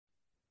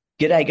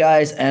G'day,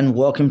 guys, and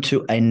welcome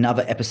to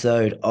another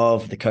episode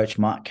of the Coach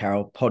Mark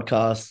Carroll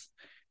podcast.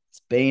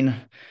 It's been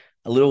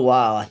a little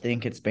while. I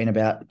think it's been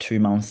about 2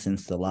 months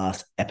since the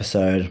last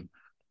episode.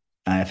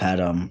 I've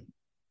had a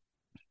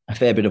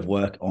fair bit of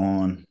work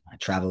on. I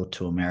traveled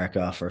to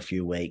America for a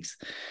few weeks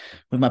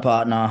with my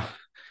partner,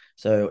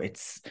 so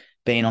it's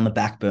been on the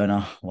back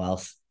burner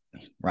whilst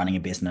running a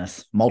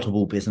business,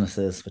 multiple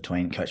businesses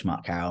between Coach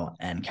Mark Carroll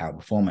and Carroll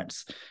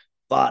Performance.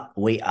 But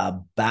we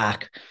are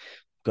back.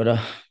 Got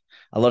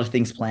a lot of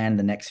things planned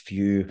the next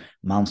few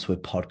months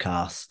with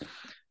podcasts.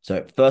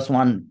 So first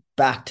one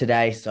back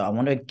today. So I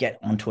want to get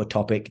onto a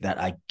topic that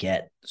I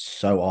get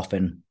so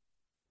often.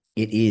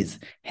 It is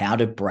how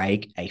to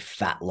break a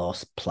fat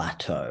loss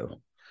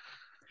plateau.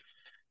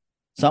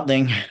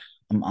 Something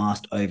I'm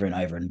asked over and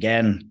over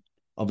again.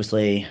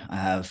 Obviously, I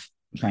have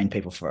trained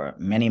people for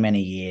many,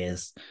 many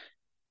years,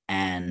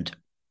 and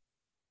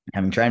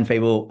having trained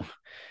people,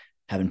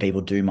 having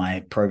people do my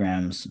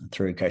programs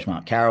through Coach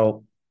Mark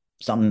Carroll,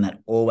 something that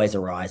always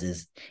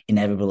arises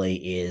inevitably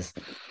is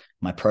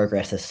my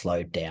progress has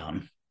slowed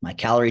down. My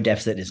calorie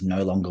deficit is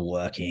no longer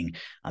working.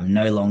 I'm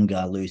no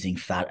longer losing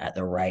fat at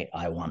the rate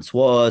I once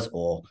was,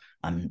 or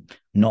I'm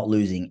not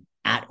losing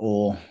at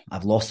all.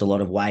 I've lost a lot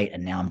of weight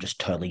and now I'm just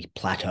totally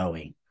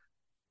plateauing.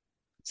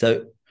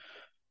 So,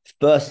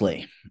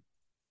 firstly,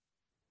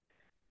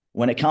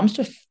 when it comes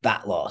to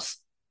fat loss,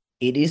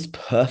 it is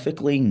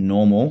perfectly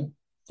normal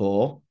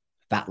for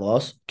fat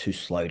loss to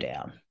slow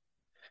down.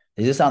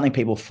 This is something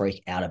people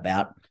freak out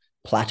about.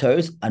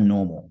 Plateaus are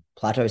normal.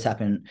 Plateaus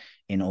happen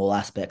in all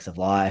aspects of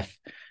life: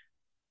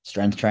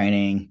 strength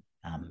training,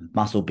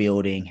 muscle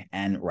building,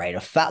 and rate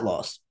of fat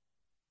loss.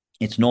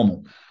 It's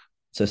normal.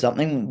 So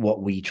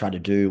what we try to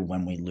do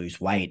when we lose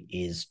weight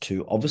is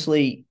to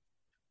obviously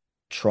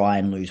try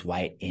and lose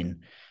weight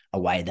in a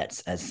way that's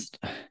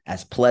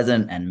as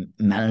pleasant and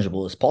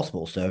manageable as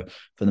possible. So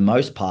for the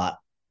most part,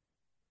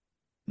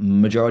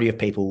 majority of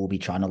people will be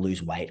trying to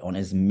lose weight on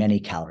as many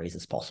calories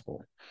as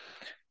possible.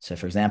 So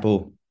for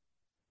example,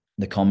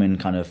 the common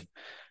kind of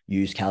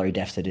used calorie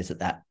deficit is at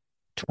that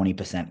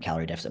 20%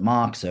 calorie deficit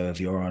mark. So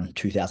if you're on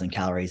 2,000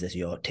 calories as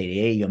your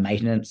TDE, your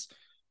maintenance,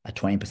 a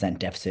 20%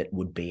 deficit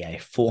would be a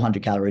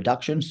 400 calorie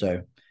reduction. So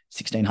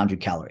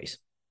 1,600 calories.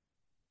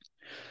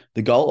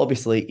 The goal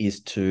obviously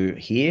is to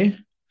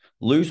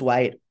lose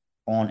weight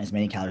on as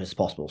many calories as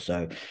possible.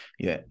 So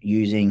you're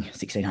using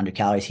 1,600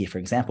 calories here, for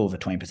example, with a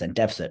 20%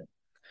 deficit.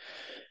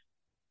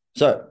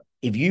 So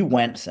if you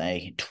went,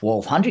 say,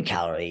 1,200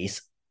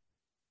 calories,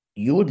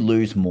 you would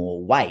lose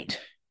more weight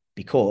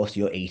because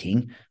you're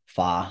eating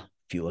far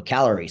fewer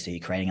calories. So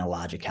you're creating a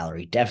larger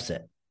calorie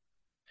deficit.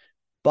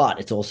 But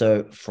it's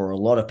also, for a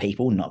lot of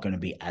people, not going to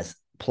be as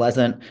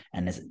pleasant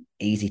and as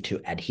easy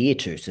to adhere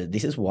to. So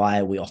this is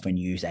why we often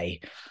use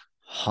a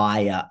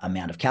higher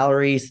amount of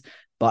calories,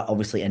 but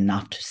obviously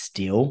enough to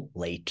still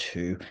lead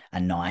to a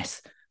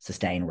nice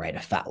sustained rate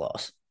of fat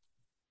loss.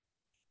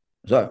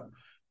 So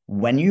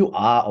when you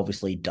are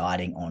obviously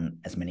dieting on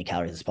as many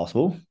calories as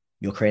possible,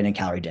 you're creating a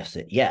calorie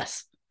deficit,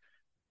 yes.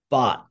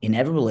 But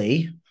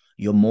inevitably,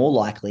 you're more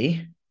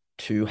likely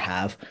to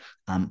have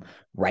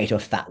rate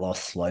of fat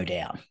loss slow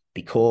down,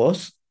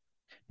 because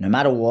no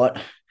matter what,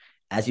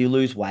 as you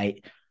lose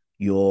weight,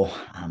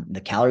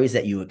 the calories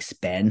that you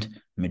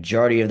expend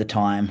majority of the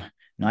time,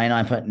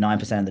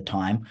 99.9% of the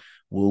time,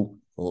 will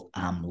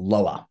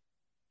lower.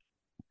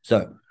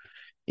 So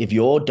if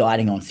you're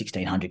dieting on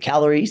 1,600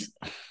 calories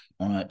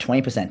on a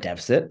 20%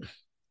 deficit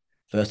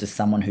versus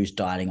someone who's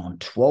dieting on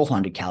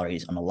 1,200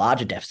 calories on a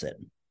larger deficit,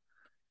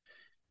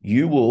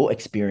 you will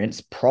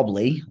experience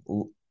probably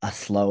a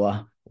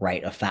slower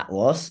rate of fat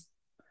loss,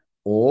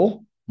 or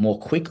more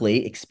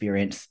quickly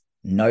experience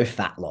no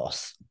fat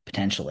loss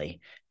potentially,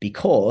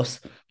 because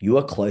you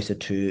are closer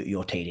to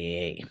your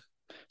TDE.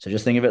 So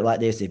just think of it like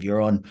this: if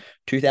you're on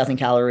 2,000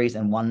 calories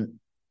and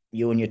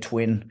you and your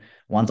twin,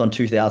 one's on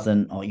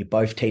 2,000, or you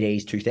both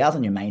TDEs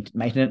 2,000, your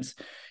maintenance.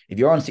 If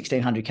you're on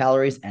 1,600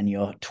 calories and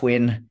your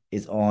twin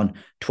is on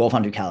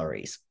 1,200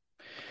 calories,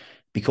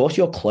 because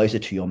you're closer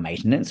to your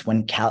maintenance,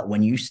 when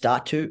you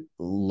start to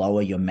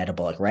lower your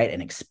metabolic rate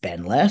and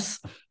expend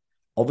less,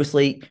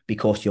 obviously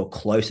because you're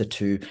closer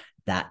to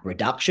that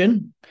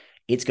reduction,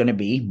 it's going to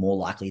be more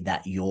likely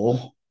that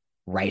your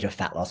rate of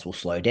fat loss will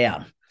slow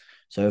down.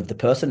 So if the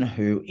person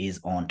who is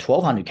on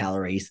 1,200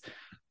 calories,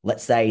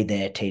 let's say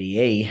their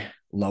TDE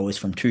lowers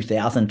from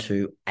 2,000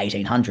 to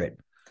 1,800,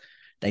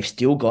 they've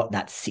still got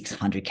that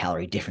 600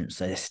 calorie difference.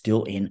 So they're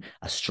still in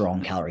a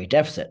strong calorie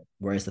deficit.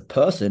 Whereas the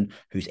person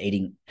who's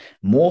eating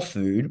more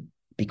food,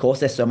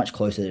 because they're so much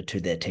closer to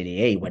their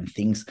TDE, when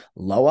things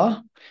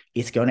lower,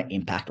 it's going to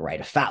impact rate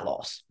of fat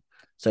loss.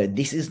 So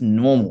this is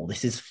normal.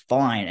 This is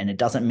fine. And it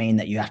doesn't mean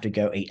that you have to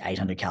go eat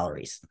 800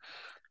 calories.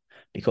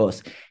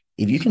 Because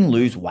if you can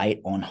lose weight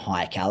on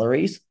high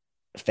calories,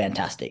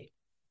 fantastic.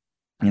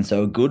 And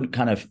so a good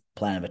kind of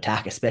plan of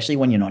attack, especially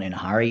when you're not in a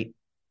hurry.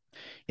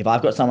 If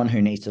I've got someone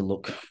who needs to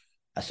look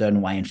a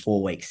certain way in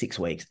 4 weeks, 6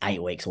 weeks,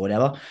 8 weeks, or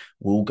whatever,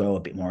 we'll go a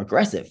bit more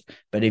aggressive.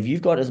 But if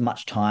you've got as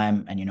much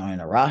time and you're not in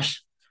a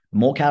rush, the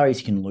more calories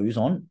you can lose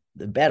on,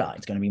 the better.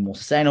 It's going to be more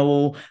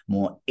sustainable,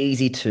 more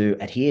easy to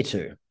adhere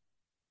to.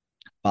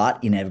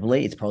 But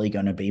inevitably, it's probably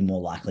going to be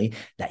more likely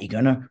that you're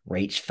going to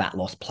reach fat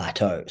loss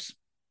plateaus.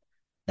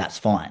 That's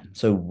fine.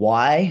 So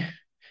why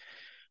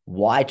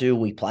do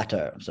we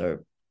plateau? So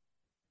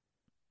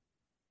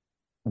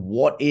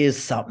what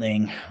is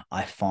something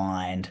I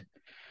find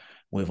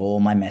with all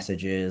my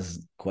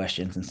messages,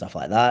 questions, and stuff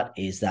like that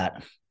is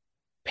that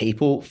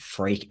people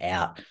freak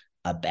out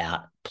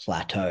about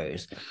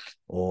plateaus,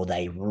 or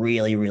they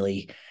really,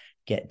 really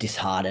get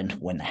disheartened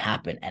when they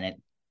happen. And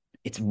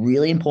it's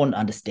really important to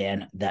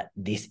understand that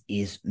this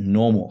is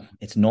normal.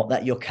 It's not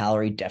that your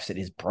calorie deficit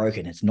is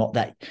broken. It's not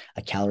that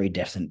a calorie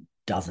deficit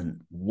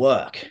doesn't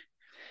work.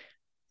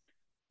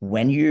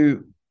 When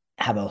you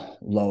have a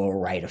lower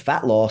rate of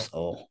fat loss,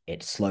 or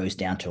it slows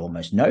down to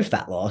almost no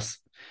fat loss,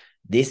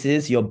 this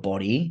is your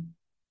body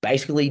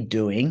basically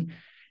doing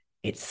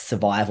its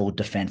survival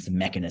defense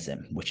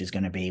mechanism, which is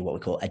going to be what we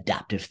call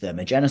adaptive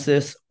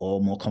thermogenesis,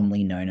 or more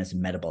commonly known as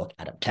metabolic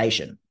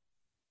adaptation.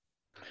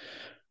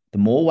 The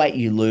more weight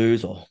you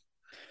lose or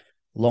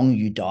longer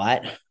you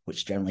diet,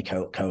 which generally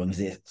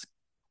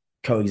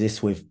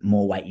coexists with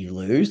more weight you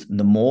lose,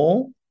 the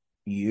more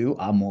you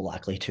are more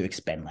likely to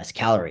expend less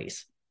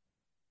calories.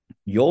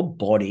 Your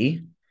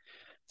body,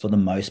 for the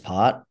most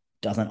part,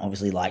 doesn't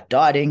obviously like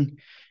dieting.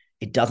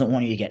 It doesn't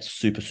want you to get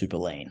super, super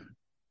lean.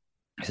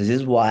 So this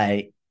is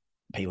why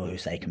people who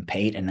say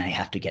compete and they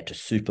have to get to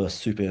super,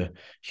 super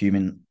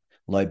human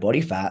low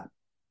body fat,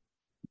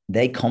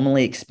 they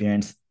commonly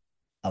experience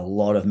a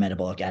lot of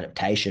metabolic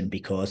adaptation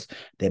because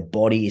their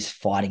body is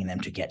fighting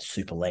them to get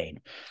super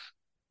lean.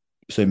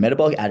 So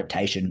metabolic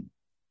adaptation,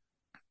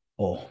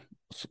 or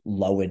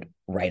lowered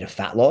rate of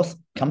fat loss,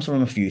 comes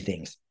from a few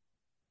things.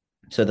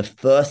 So the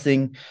first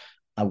thing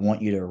I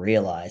want you to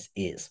realize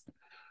is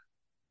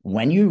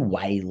when you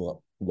weigh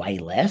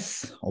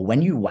less, or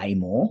when you weigh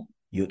more,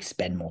 you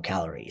expend more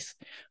calories.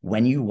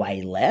 When you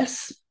weigh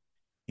less,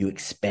 you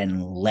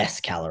expend less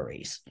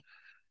calories.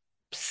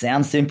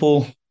 Sounds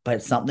simple, but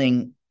it's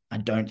something I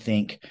don't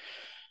think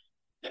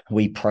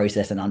we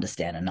process and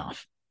understand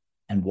enough.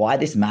 And why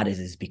this matters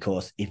is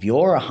because if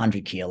you're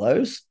 100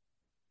 kilos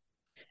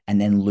and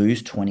then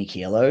lose 20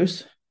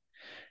 kilos,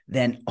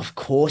 then of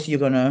course you're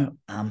going to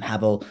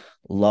have a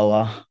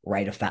lower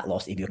rate of fat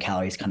loss if your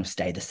calories kind of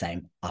stay the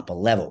same upper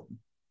level.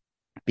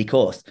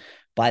 Because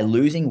by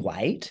losing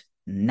weight,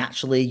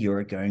 naturally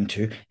you're going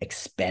to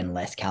expend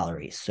less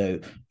calories. So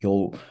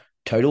your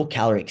total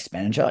calorie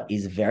expenditure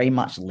is very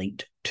much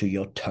linked to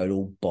your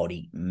total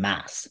body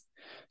mass.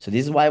 So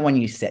this is why when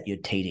you set your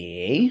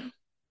TDE,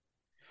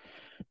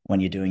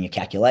 when you're doing your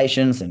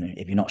calculations, and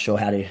if you're not sure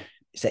how to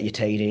set your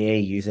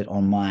TDE, use it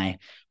on my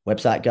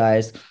website,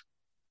 guys.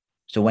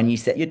 So when you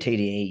set your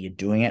TDE, you're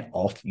doing it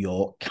off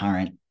your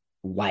current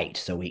weight.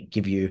 So we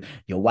give you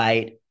your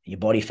weight, your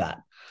body fat.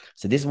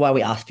 So this is why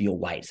we ask for your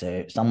weight.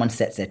 So someone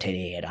sets their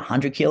TDE at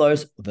 100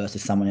 kilos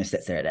versus someone who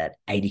sets their at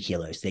 80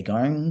 kilos. They're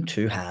going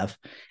to have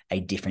a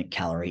different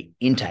calorie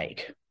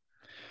intake.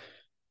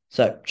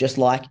 So just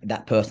like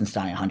that person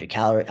starting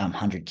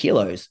 100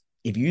 kilos,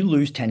 if you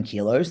lose 10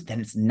 kilos,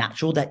 then it's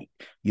natural that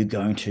you're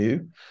going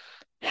to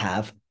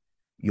have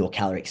your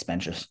calorie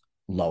expenditure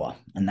lower.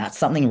 And that's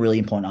something really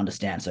important to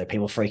understand. So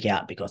people freak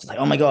out because it's like,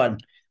 oh my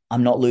God,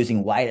 I'm not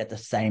losing weight at the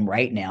same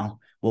rate now.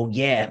 Well,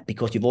 yeah,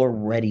 because you've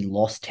already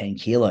lost 10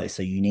 kilos.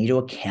 So you need to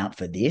account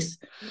for this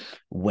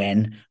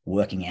when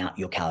working out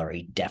your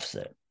calorie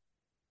deficit.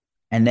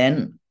 And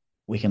then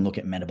we can look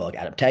at metabolic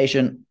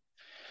adaptation.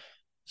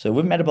 So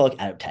with metabolic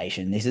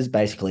adaptation, this is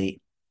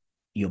basically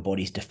your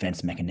body's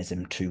defense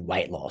mechanism to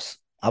weight loss.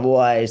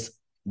 Otherwise,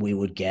 we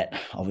would get,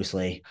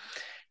 obviously,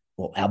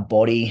 well, our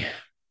body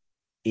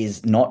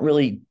is not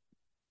really,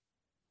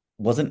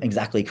 wasn't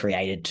exactly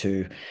created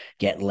to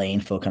get lean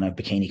for kind of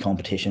bikini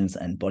competitions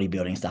and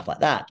bodybuilding, stuff like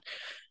that.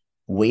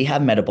 We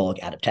have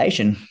metabolic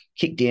adaptation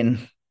kicked in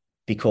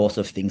because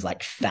of things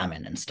like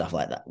famine and stuff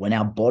like that. When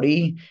our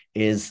body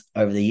is,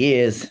 over the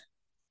years,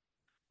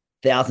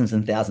 thousands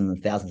and thousands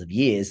and thousands of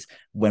years,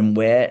 when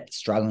we're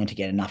struggling to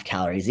get enough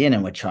calories in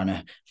and we're trying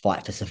to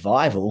fight for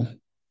survival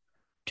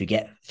to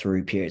get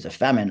through periods of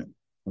famine,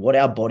 what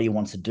our body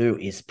wants to do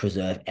is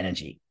preserve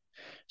energy.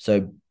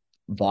 So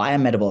via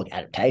metabolic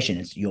adaptation,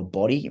 it's your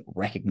body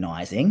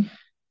recognizing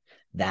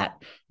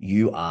that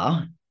you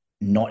are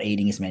not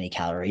eating as many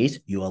calories,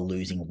 you are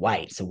losing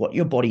weight. So what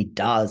your body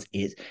does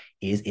is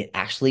it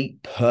actually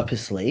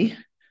purposely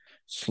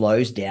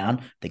slows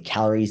down the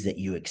calories that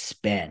you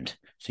expend.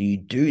 So you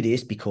do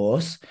this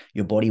because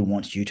your body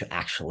wants you to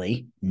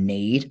actually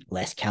need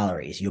less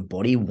calories. Your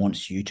body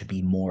wants you to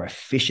be more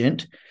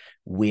efficient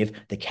with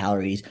the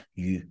calories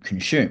you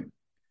consume.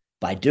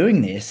 By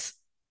doing this,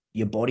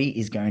 your body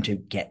is going to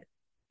get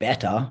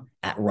better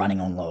at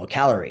running on lower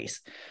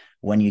calories.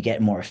 When you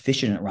get more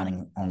efficient at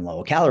running on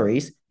lower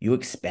calories, you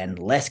expend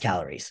less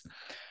calories.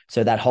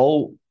 So that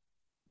whole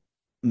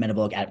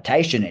metabolic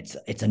adaptation,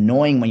 it's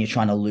annoying when you're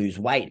trying to lose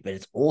weight, but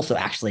it's also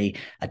actually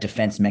a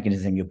defense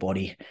mechanism your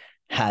body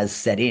has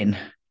set in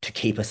to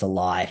keep us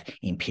alive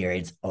in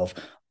periods of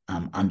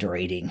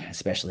undereating,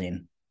 especially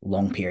in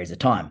long periods of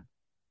time.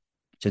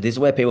 So this is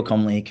where people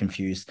commonly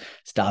confuse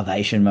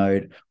starvation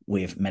mode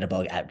with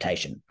metabolic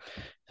adaptation.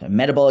 So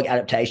metabolic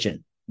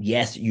adaptation,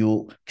 yes,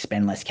 you'll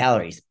expend less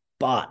calories,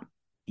 but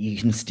you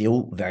can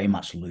still very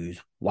much lose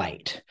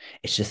weight.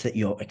 It's just that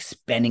you're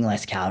expending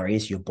less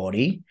calories, your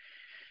body,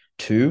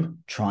 to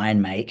try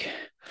and make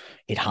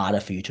it harder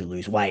for you to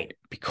lose weight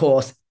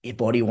because your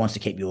body wants to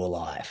keep you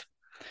alive.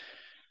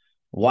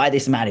 Why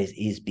this matters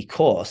is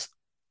because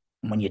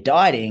when you're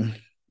dieting,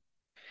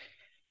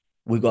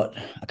 we've got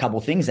a couple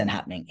of things then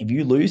happening. If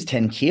you lose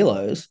 10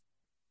 kilos,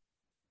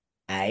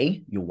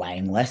 A, you're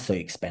weighing less, so you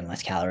expend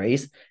less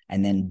calories.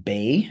 And then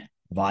B,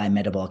 via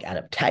metabolic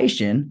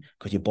adaptation,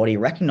 because your body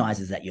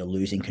recognizes that you're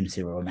losing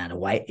considerable amount of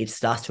weight, it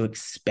starts to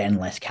expend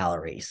less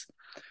calories.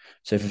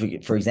 So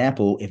for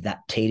example, if that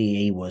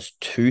TDE was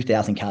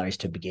 2,000 calories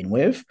to begin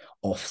with,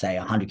 off say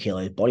 100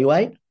 kilos body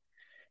weight,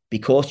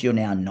 because you're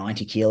now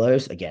 90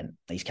 kilos, again,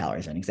 these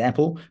calories are an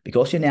example,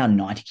 because you're now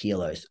 90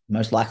 kilos,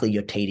 most likely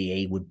your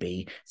TDE would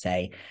be,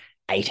 say,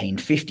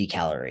 1,850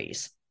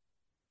 calories.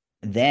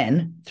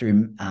 Then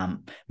through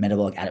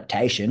metabolic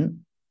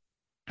adaptation,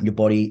 your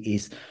body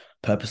is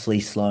purposely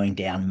slowing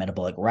down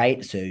metabolic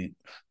rate. So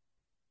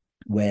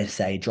we're,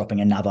 say, dropping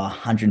another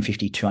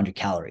 150, 200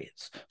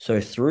 calories. So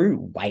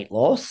through weight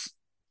loss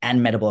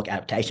and metabolic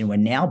adaptation, we're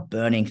now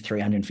burning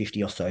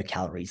 350 or so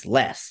calories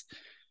less.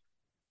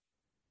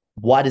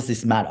 Why does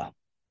this matter?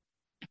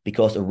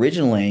 Because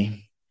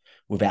originally,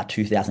 with our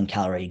 2,000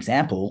 calorie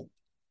example,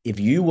 if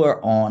you were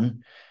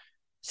on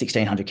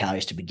 1,600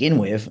 calories to begin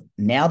with,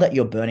 now that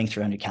you're burning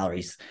 300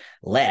 calories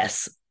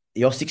less,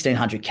 your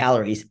 1,600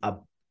 calories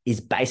is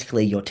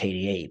basically your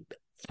TDE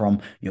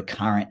from your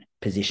current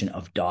position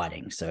of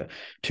dieting. So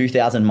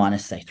 2,000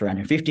 minus, say,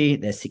 350,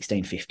 there's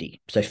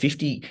 1,650. So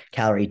 50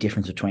 calorie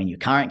difference between your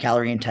current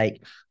calorie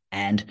intake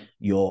and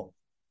your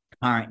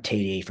current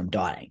TDE from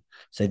dieting.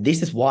 So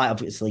this is why,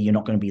 obviously, you're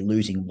not going to be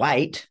losing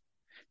weight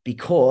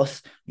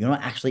because you're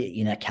not actually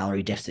in a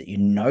calorie deficit. You're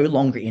no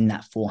longer in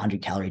that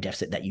 400 calorie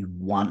deficit that you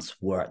once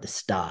were at the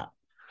start.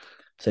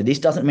 So this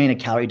doesn't mean a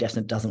calorie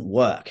deficit doesn't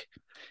work.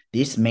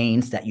 This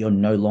means that you're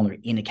no longer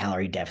in a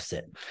calorie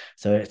deficit.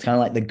 So it's kind of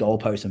like the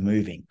goalposts are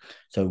moving.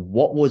 So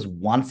what was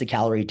once a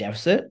calorie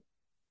deficit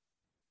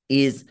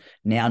is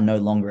now no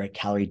longer a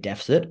calorie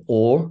deficit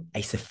or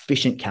a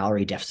sufficient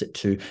calorie deficit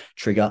to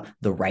trigger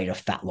the rate of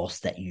fat loss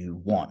that you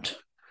want.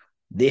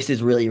 This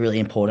is really, really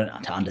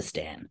important to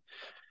understand,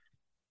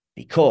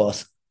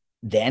 because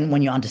then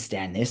when you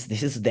understand this,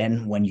 this is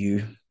then when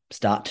you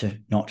start to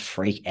not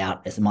freak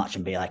out as much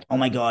and be like, oh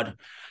my God,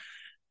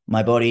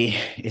 my body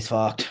is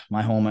fucked,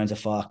 my hormones are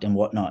fucked and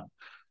whatnot.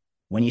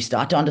 When you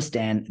start to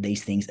understand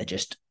these things are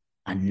just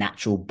a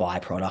natural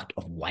byproduct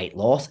of weight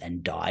loss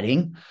and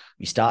dieting,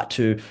 you start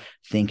to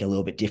think a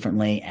little bit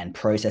differently and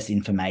process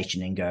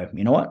information and go,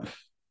 you know what?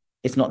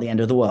 It's not the end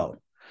of the world.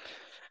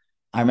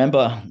 I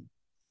remember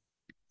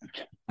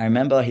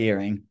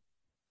hearing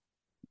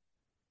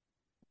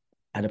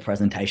at a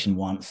presentation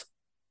once,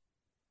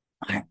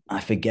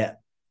 I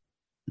forget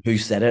who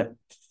said it,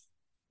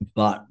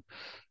 but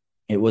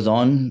it was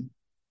on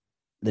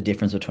the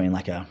difference between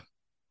like a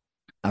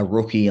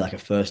rookie, like a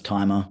first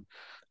timer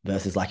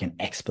versus like an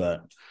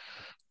expert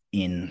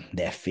in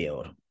their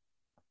field.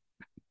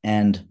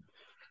 And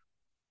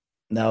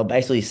they were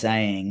basically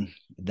saying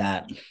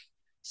that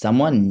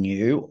someone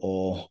new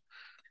or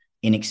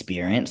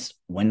inexperienced,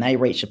 when they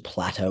reach a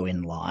plateau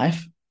in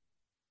life,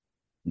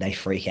 they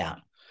freak out.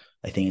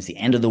 They think it's the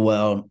end of the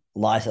world,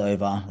 life's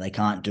over, they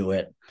can't do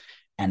it,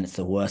 and it's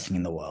the worst thing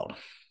in the world.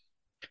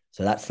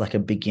 So that's like a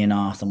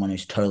beginner, someone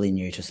who's totally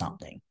new to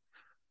something.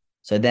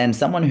 So then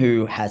someone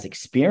who has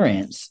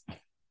experience,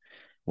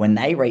 when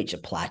they reach a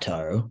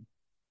plateau,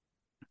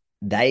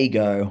 they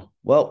go,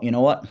 well, you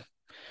know what?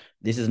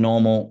 This is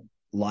normal.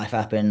 Life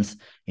happens.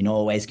 You're not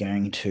always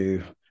going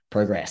to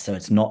progress. So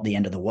it's not the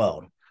end of the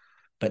world.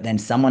 But then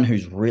someone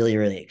who's really,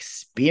 really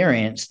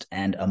experienced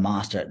and a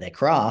master at their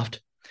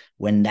craft,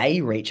 when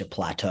they reach a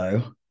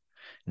plateau,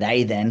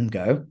 they then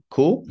go,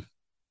 cool,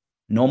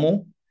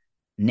 normal.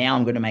 Now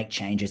I'm going to make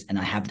changes and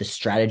I have the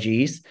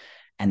strategies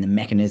and the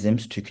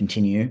mechanisms to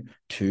continue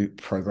to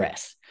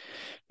progress.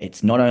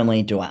 It's not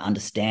only do I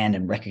understand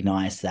and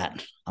recognize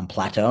that I'm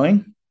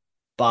plateauing,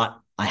 but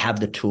I have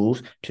the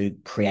tools to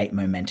create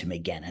momentum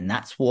again. And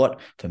that's what,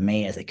 for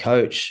me as a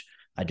coach,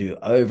 I do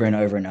over and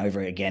over and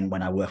over again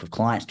when I work with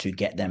clients to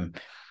get them,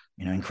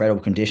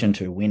 incredible condition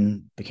to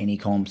win bikini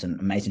comps and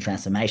amazing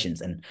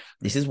transformations. And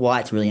this is why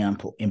it's really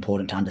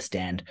important to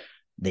understand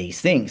these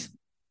things,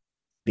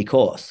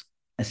 because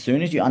as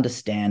soon as you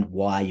understand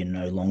why you're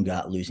no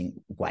longer losing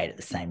weight at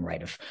the same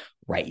rate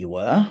you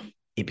were,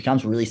 it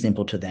becomes really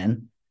simple to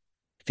then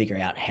figure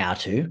out how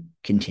to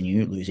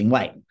continue losing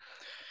weight.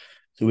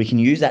 So we can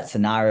use that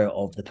scenario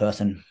of the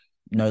person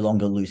no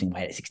longer losing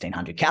weight at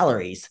 1,600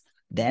 calories.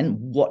 Then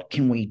what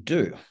can we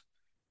do?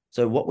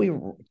 So what we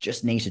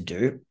just need to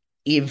do,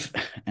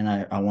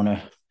 I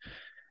want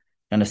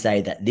to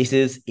say that this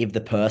is if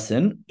the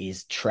person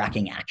is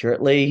tracking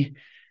accurately,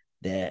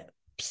 they're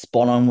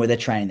spot on with their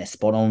training, they're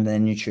spot on with their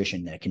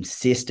nutrition, they're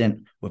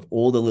consistent with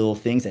all the little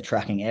things, they're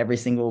tracking every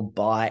single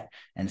bite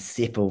and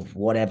sip of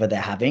whatever they're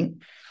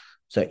having.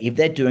 So if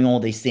they're doing all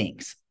these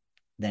things,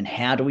 then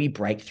how do we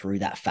break through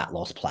that fat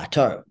loss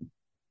plateau?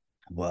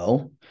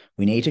 Well,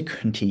 we need to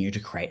continue to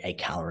create a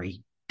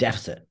calorie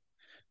deficit.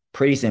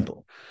 Pretty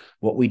simple.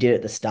 What we did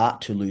at the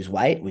start to lose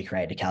weight, we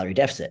created a calorie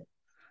deficit.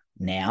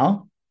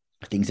 Now,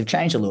 things have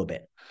changed a little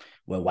bit.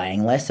 We're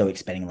weighing less, so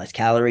expending less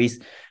calories.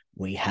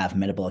 We have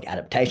metabolic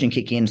adaptation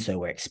kick in, so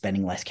we're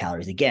expending less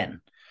calories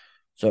again.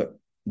 So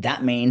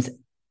that means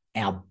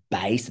our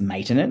base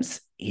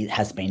maintenance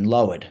has been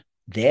lowered.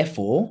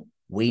 Therefore,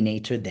 we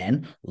need to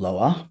then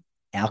lower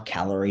our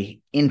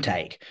calorie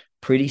intake.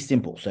 Pretty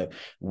simple. So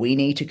we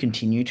need to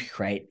continue to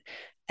create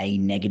a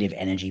negative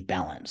energy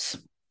balance,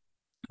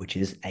 which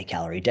is a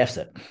calorie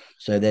deficit.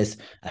 So there's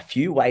a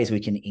few ways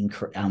we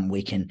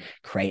can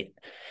create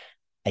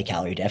a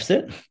calorie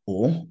deficit,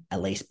 or at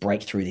least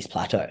break through this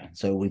plateau.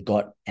 So we've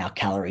got our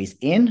calories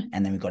in,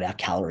 and then we've got our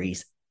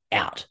calories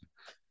out.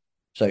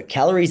 So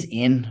calories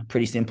in,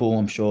 pretty simple.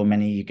 I'm sure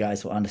many of you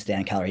guys will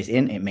understand calories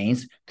in. It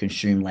means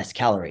consume less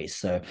calories.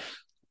 So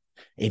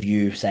if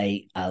you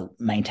say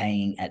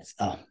maintaining at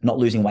not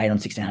losing weight on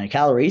 1,600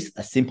 calories,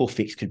 a simple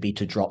fix could be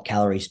to drop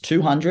calories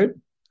 200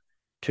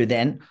 to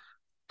then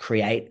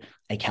create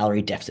a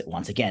calorie deficit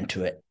once again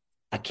to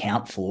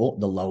account for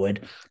the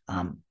lowered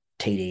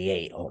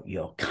TDE or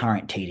your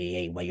current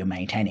TDE where you're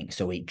maintaining.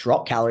 So we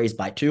drop calories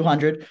by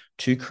 200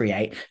 to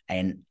create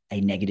a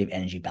negative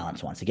energy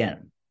balance once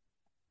again.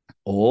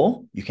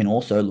 Or you can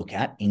also look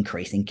at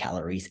increasing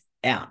calories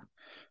out.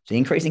 So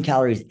increasing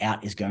calories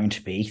out is going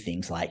to be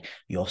things like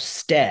your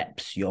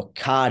steps, your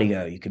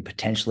cardio. You could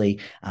potentially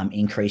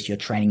increase your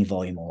training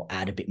volume or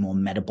add a bit more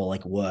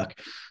metabolic work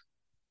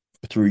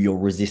through your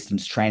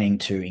resistance training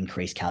to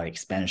increase calorie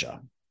expenditure.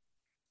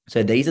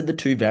 So these are the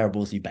two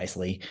variables you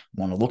basically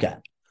want to look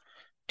at.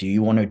 Do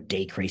you want to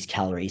decrease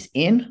calories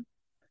in?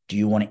 Do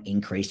you want to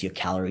increase your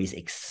calories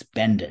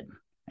expended?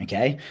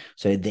 Okay.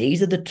 So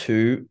these are the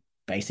two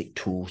basic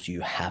tools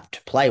you have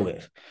to play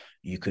with.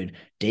 You could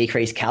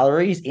decrease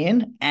calories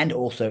in and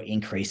also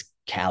increase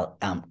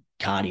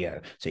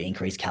cardio. So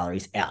increase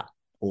calories out.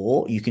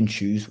 Or you can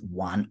choose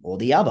one or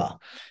the other.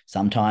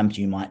 Sometimes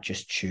you might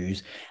just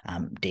choose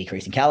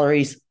decreasing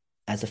calories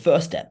as the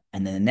first step.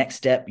 And then the next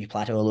step, you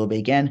plateau a little bit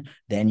again.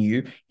 Then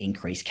you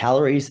increase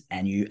calories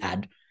and you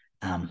add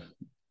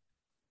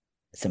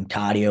some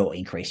cardio or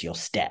increase your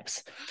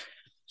steps.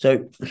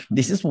 So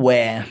this is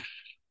where,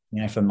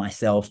 for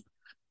myself,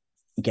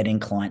 getting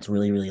clients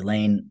really, really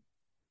lean,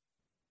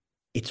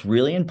 it's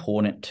really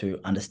important to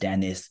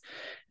understand this.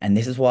 And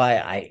this is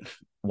why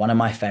one of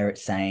my favorite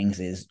sayings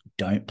is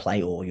don't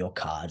play all your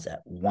cards at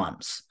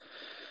once.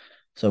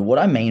 So what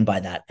I mean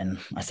by that, and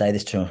I say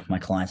this to my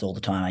clients all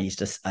the time,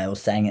 I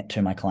was saying it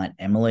to my client,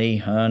 Emily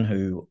Hearn,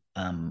 who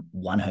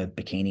won her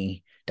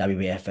bikini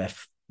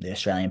WBFF, the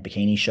Australian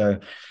bikini show,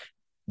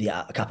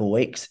 a couple of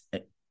weeks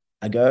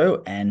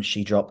ago, and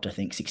she dropped, I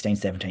think, 16,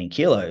 17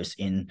 kilos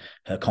in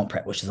her comp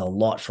prep, which is a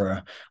lot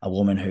for a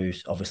woman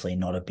who's obviously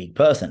not a big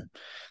person.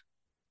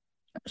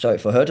 So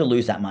for her to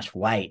lose that much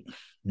weight,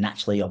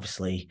 naturally,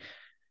 obviously,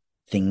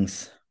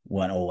 things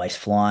weren't always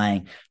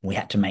flying. We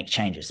had to make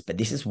changes. But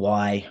this is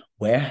why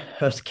where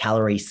her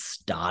calories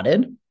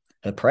started,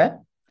 her prep,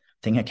 I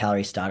think her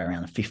calories started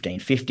around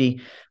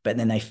 1,550, but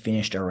then they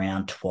finished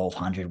around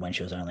 1,200 when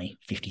she was only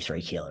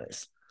 53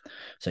 kilos.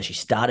 So she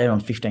started on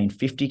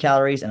 1,550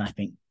 calories and I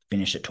think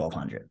finished at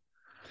 1,200.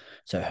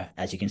 So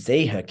as you can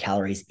see, her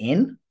calories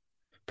in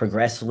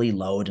progressively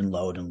lowered and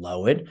lowered and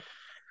lowered.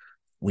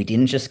 We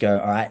didn't just go,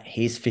 all right,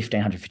 here's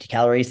 1,550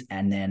 calories,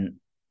 and then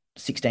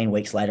 16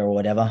 weeks later or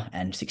whatever,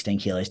 and 16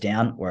 kilos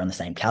down, we're on the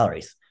same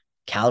calories.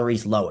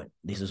 Calories lowered.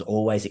 This was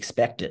always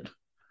expected.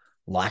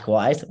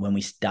 Likewise, when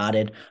we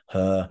started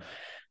her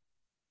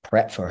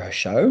prep for her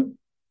show,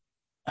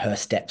 her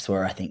steps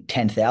were, I think,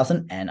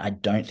 10,000, and I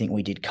don't think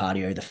we did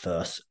cardio the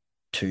first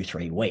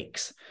 2-3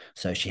 weeks.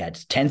 So she had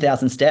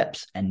 10,000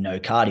 steps and no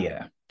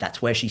cardio.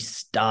 That's where she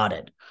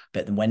started.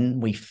 But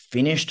when we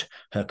finished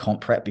her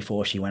comp prep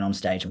before she went on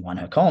stage and won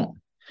her comp,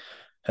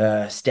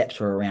 her steps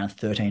were around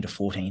 13 to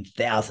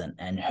 14,000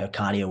 and her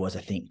cardio was,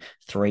 I think,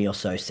 3 or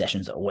so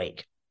sessions a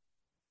week.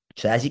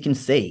 So as you can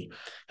see,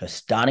 her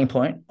starting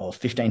point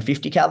of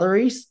 1,550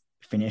 calories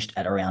finished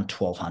at around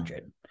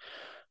 1,200.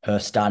 Her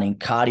starting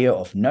cardio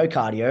of no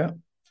cardio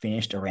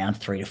finished around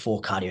 3 to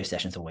 4 cardio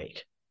sessions a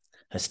week.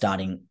 Her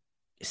starting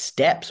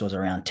steps was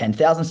around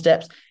 10,000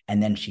 steps,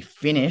 and then she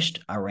finished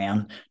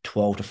around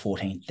 12 to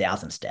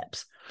 14,000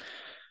 steps.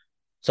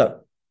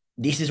 So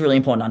this is really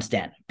important to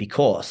understand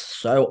because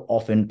so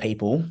often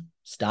people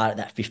start at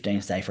that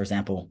 15, say, for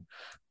example,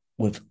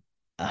 with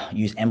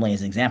use Emily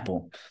as an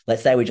example.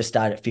 Let's say we just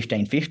started at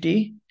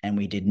 1,550 and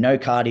we did no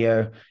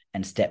cardio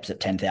and steps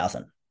at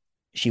 10,000.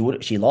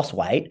 She lost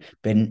weight,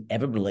 but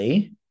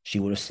inevitably she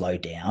would have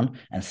slowed down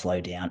and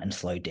slowed down and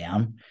slowed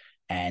down,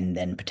 and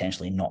then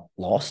potentially not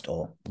lost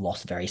or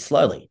lost very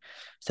slowly.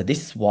 So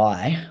this is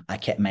why I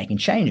kept making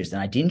changes.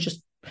 And I didn't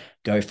just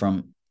go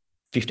from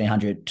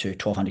 1,500 to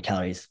 1,200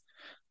 calories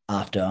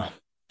after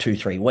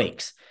 2-3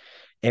 weeks.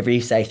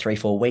 Every, say,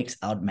 3-4 weeks,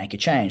 I would make a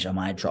change. I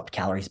might drop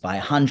calories by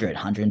 100,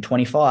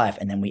 125,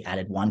 and then we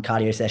added one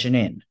cardio session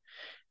in.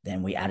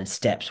 Then we added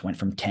steps, went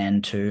from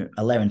 10 to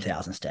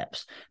 11,000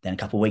 steps. Then a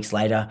couple of weeks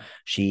later,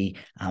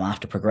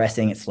 after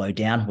progressing, it slowed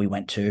down. We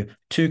went to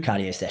 2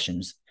 cardio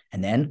sessions.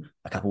 And then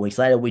a couple of weeks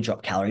later, we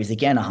dropped calories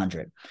again,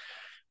 100.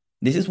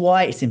 This is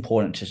why it's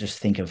important to just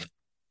think of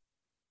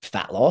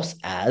fat loss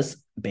as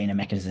being a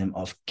mechanism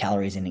of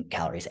calories in and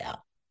calories out.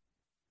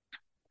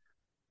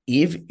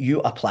 If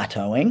you are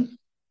plateauing,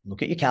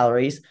 look at your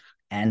calories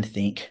and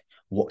think,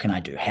 what can I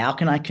do? How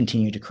can I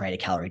continue to create a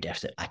calorie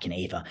deficit? I can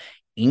either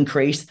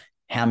increase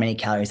how many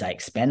calories I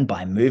expend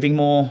by moving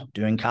more,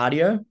 doing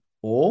cardio,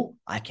 or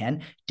I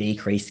can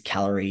decrease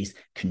calories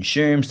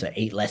consumed, so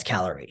eat less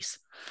calories.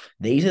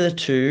 These are the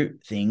two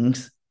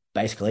things,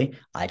 basically,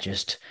 I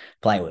just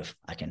play with.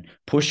 I can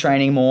push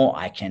training more,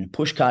 I can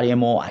push cardio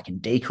more, I can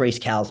decrease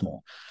calories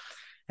more.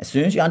 As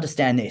soon as you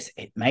understand this,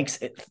 it makes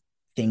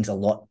things a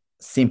lot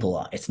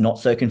simpler. It's not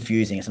so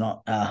confusing. It's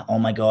not, oh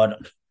my God,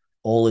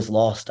 all is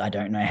lost. I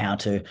don't know how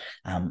to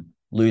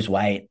lose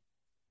weight.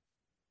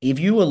 If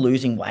you are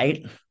losing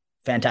weight,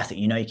 fantastic.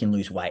 You know you can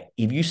lose weight.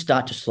 If you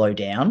start to slow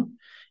down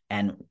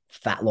and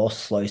fat loss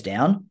slows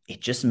down,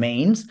 it just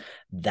means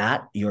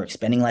that you're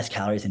expending less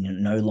calories and you're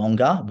no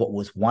longer, what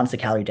was once a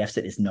calorie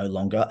deficit is no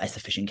longer a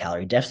sufficient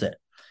calorie deficit.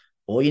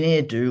 All you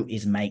need to do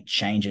is make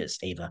changes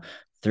either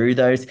through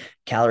those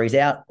calories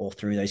out or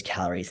through those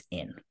calories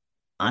in.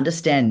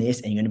 Understand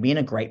this, and you're going to be in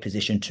a great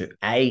position to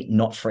A,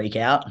 not freak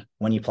out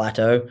when you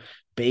plateau,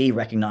 B,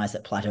 recognize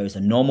that plateaus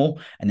are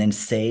normal, and then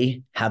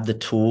C, have the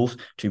tools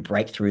to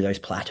break through those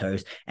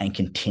plateaus and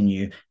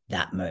continue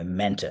that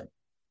momentum.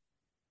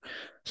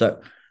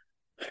 So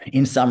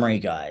in summary,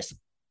 guys,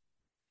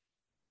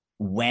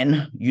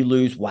 when you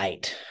lose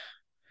weight,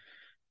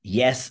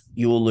 yes,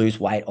 you will lose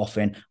weight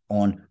often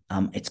on,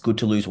 it's good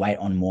to lose weight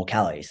on more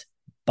calories,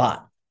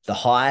 but the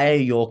higher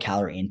your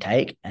calorie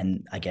intake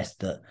and I guess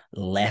the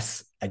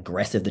less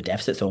aggressive the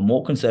deficit, so a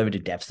more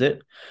conservative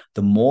deficit,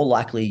 the more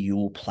likely you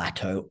will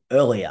plateau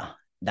earlier.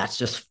 That's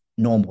just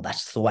normal. That's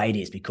just the way it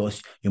is,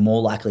 because you're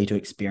more likely to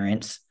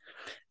experience,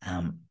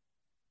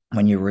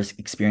 when you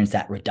experience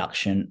that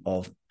reduction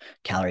of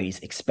calories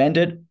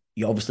expended,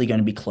 you're obviously going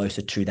to be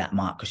closer to that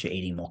mark because you're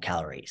eating more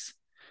calories.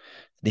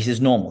 This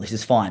is normal. This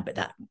is fine, but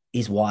that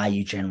is why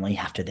you generally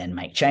have to then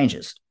make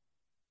changes.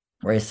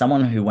 Whereas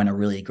someone who went a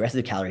really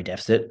aggressive calorie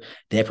deficit,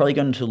 they're probably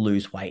going to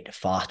lose weight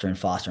faster and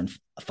faster and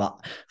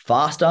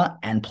faster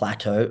and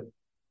plateau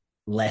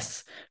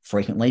less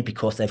frequently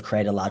because they've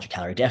created a larger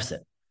calorie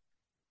deficit.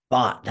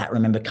 But that,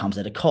 remember, comes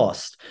at a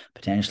cost,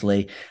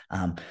 potentially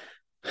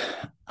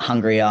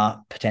hungrier,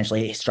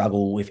 potentially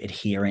struggle with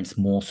adherence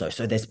more so.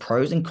 So there's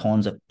pros and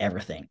cons of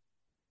everything.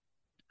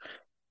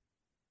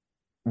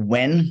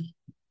 When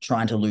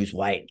trying to lose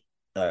weight,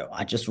 though,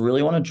 I just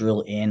really want to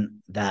drill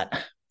in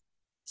that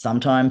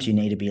sometimes you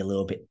need to be a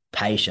little bit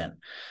patient.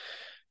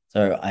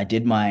 So I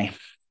did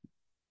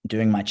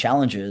doing my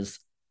challenges.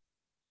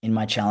 In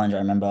my challenge, I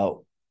remember,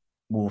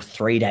 well,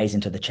 3 days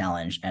into the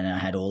challenge, and I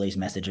had all these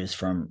messages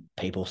from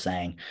people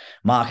saying,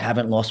 Mark, I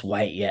haven't lost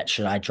weight yet.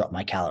 Should I drop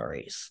my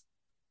calories?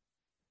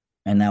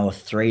 And they were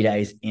 3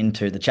 days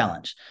into the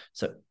challenge.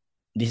 So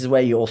this is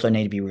where you also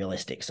need to be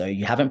realistic. So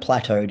you haven't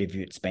plateaued if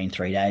it's been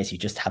 3 days. You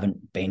just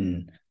haven't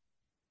been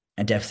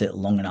a deficit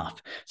long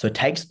enough. So it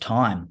takes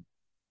time.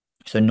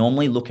 So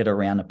normally look at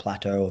around a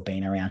plateau of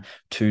being around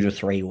 2 to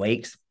 3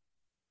 weeks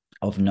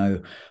of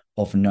no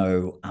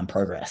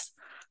progress.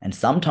 And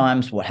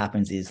sometimes what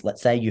happens is,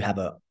 let's say you have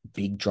a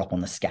big drop on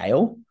the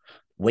scale.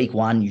 Week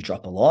 1, you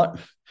drop a lot.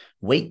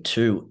 Week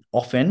 2,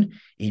 often,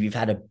 if you've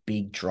had a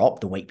big drop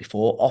the week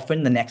before,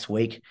 often the next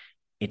week,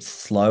 it's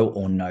slow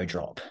or no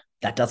drop.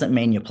 That doesn't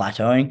mean you're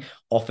plateauing.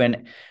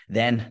 Often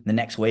then the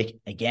next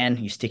week, again,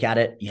 you stick at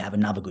it, you have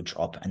another good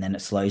drop, and then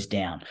it slows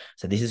down.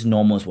 So this is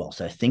normal as well.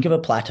 So think of a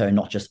plateau,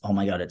 not just, oh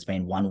my God, it's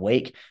been 1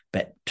 week,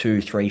 but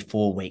 2, 3,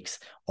 4 weeks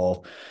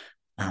of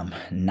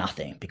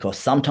nothing. Because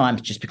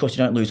sometimes just because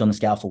you don't lose on the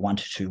scale for 1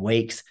 to 2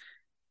 weeks,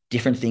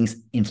 different things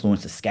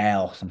influence the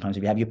scale. Sometimes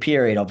if you have your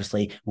period,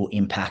 obviously will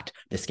impact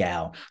the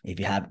scale.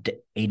 If you have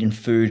eaten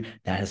food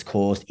that has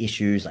caused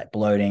issues like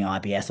bloating,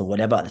 IBS or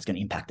whatever, that's going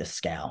to impact the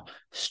scale.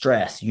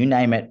 Stress, you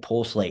name it,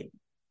 poor sleep.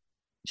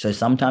 So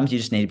sometimes you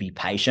just need to be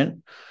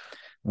patient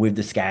with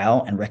the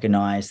scale and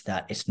recognize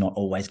that it's not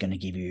always going to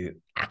give you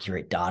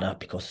accurate data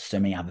because there's so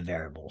many other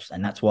variables.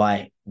 And that's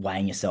why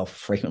weighing yourself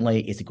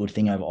frequently is a good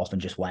thing over often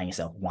just weighing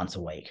yourself once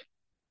a week.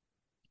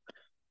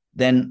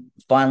 Then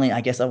finally,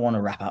 I guess I want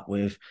to wrap up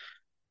with,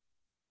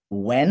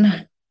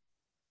 when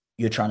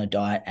you're trying to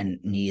diet and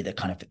near the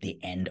kind of the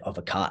end of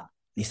a cut,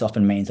 this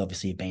often means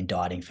obviously you've been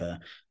dieting for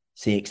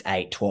 6,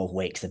 8, 12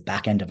 weeks, the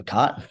back end of a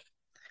cut,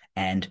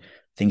 and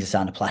things are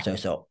starting to plateau.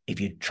 So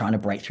if you're trying to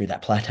break through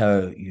that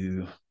plateau,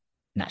 you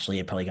naturally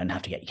are probably going to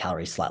have to get your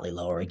calories slightly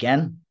lower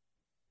again.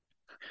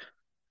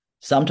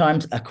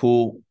 Sometimes a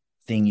cool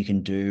thing you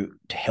can do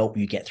to help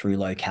you get through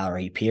low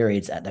calorie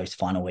periods at those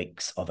final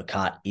weeks of a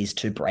cut is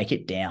to break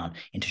it down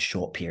into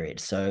short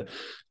periods. So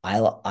I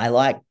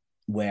like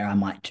where I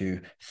might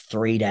do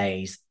 3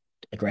 days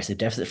aggressive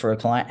deficit for a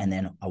client and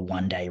then a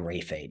 1 day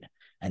refeed,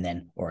 and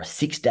then, or a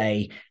 6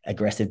 day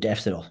aggressive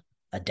deficit, or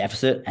a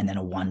deficit and then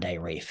a 1 day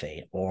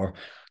refeed, or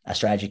a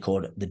strategy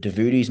called the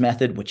Davuti's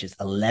method, which is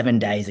 11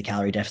 days of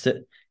calorie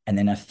deficit and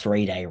then a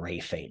 3 day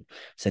refeed.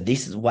 So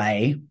this is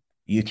way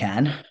you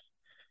can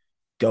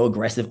go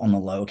aggressive on the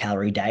low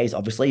calorie days,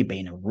 obviously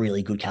being a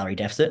really good calorie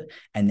deficit,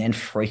 and then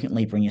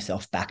frequently bring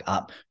yourself back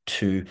up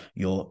to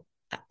your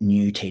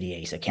new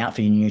TDE. So count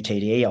for your new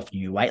TDE off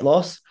new weight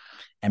loss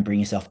and bring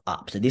yourself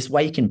up. So this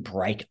way you can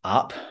break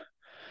up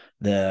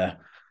the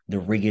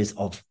rigors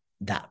of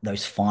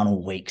those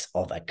final weeks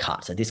of a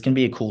cut. So this can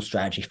be a cool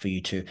strategy for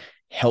you to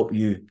help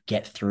you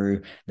get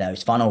through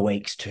those final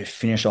weeks to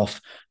finish off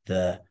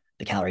the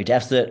calorie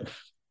deficit,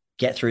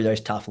 get through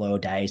those tough lower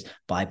days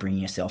by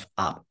bringing yourself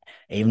up.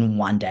 Even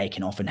 1 day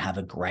can often have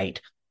a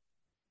great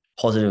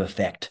positive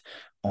effect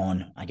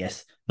on, I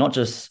guess, not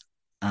just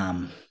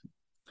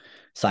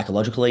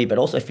psychologically, but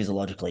also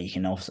physiologically. You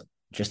can also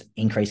just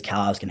increase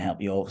carbs can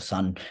help your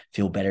son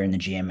feel better in the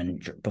gym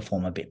and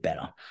perform a bit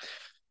better.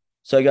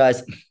 So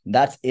guys,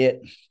 that's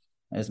it.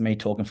 There's me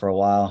talking for a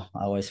while.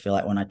 I always feel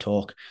like when I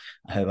talk,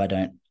 I hope I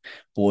don't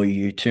bore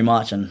you too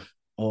much, and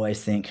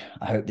always think,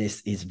 I hope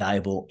this is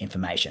valuable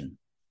information.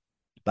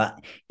 But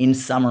in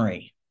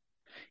summary,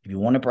 if you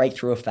want to break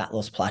through a fat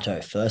loss plateau,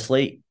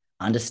 firstly,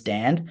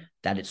 understand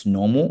that it's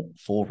normal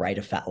for rate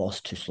of fat loss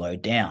to slow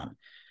down.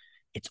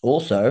 It's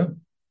also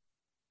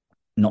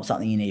not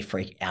something you need to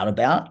freak out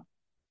about,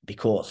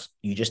 because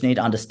you just need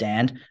to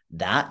understand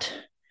that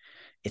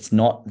it's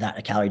not that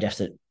a calorie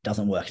deficit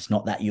doesn't work. It's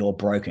not that you're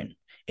broken.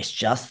 It's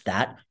just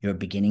that you're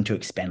beginning to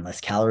expend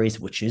less calories,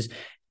 which is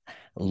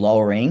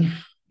lowering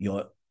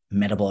your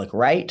metabolic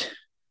rate,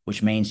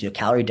 which means your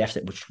calorie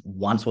deficit, which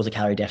once was a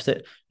calorie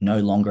deficit, no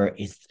longer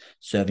is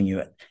serving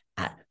you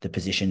at the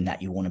position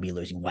that you want to be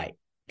losing weight.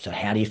 So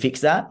how do you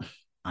fix that?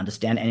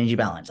 Understand energy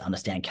balance,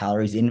 understand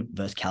calories in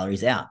versus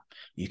calories out.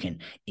 You can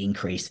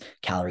increase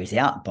calories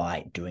out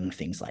by doing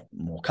things like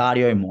more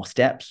cardio, more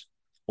steps,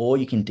 or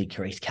you can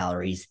decrease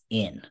calories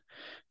in.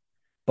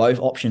 Both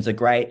options are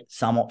great.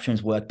 Some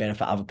options work better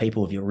for other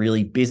people. If you're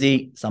really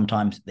busy,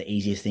 sometimes the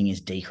easiest thing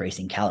is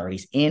decreasing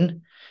calories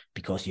in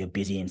because you're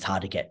busy and it's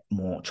hard to get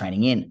more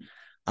training in.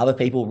 Other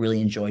people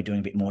really enjoy doing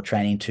a bit more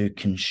training to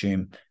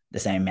consume the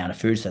same amount of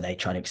food, so they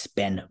try to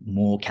expend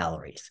more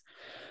calories.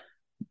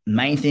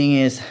 Main thing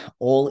is,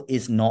 all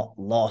is not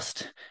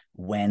lost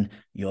when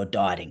you're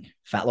dieting.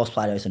 Fat loss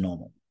plateaus are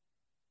normal.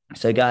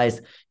 So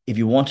guys, if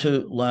you want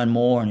to learn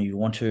more and you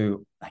want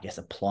to, I guess,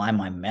 apply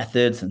my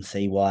methods and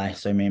see why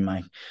so many of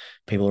my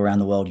people around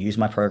the world use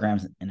my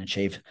programs and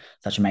achieve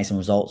such amazing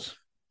results,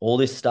 all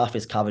this stuff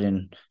is covered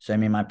in so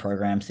many of my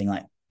programs, things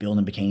like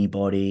Building a Bikini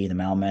Body, the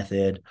Mal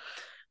Method.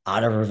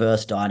 Art of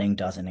Reverse Dieting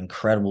does an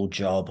incredible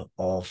job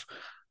of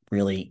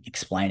really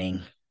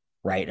explaining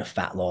rate of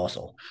fat loss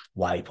or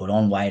why we put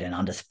on weight and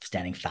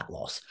understanding fat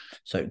loss.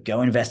 So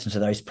go invest into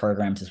those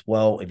programs as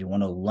well if you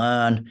want to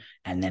learn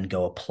and then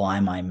go apply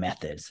my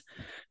methods.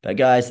 But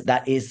guys,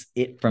 that is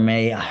it from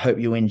me. I hope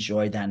you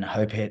enjoyed that and I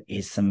hope it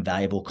is some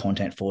valuable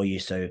content for you.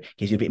 So it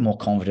gives you a bit more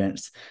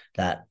confidence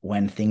that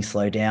when things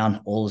slow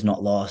down, all is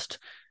not lost.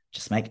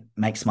 Just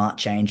make smart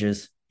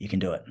changes. You can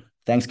do it.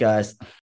 Thanks, guys.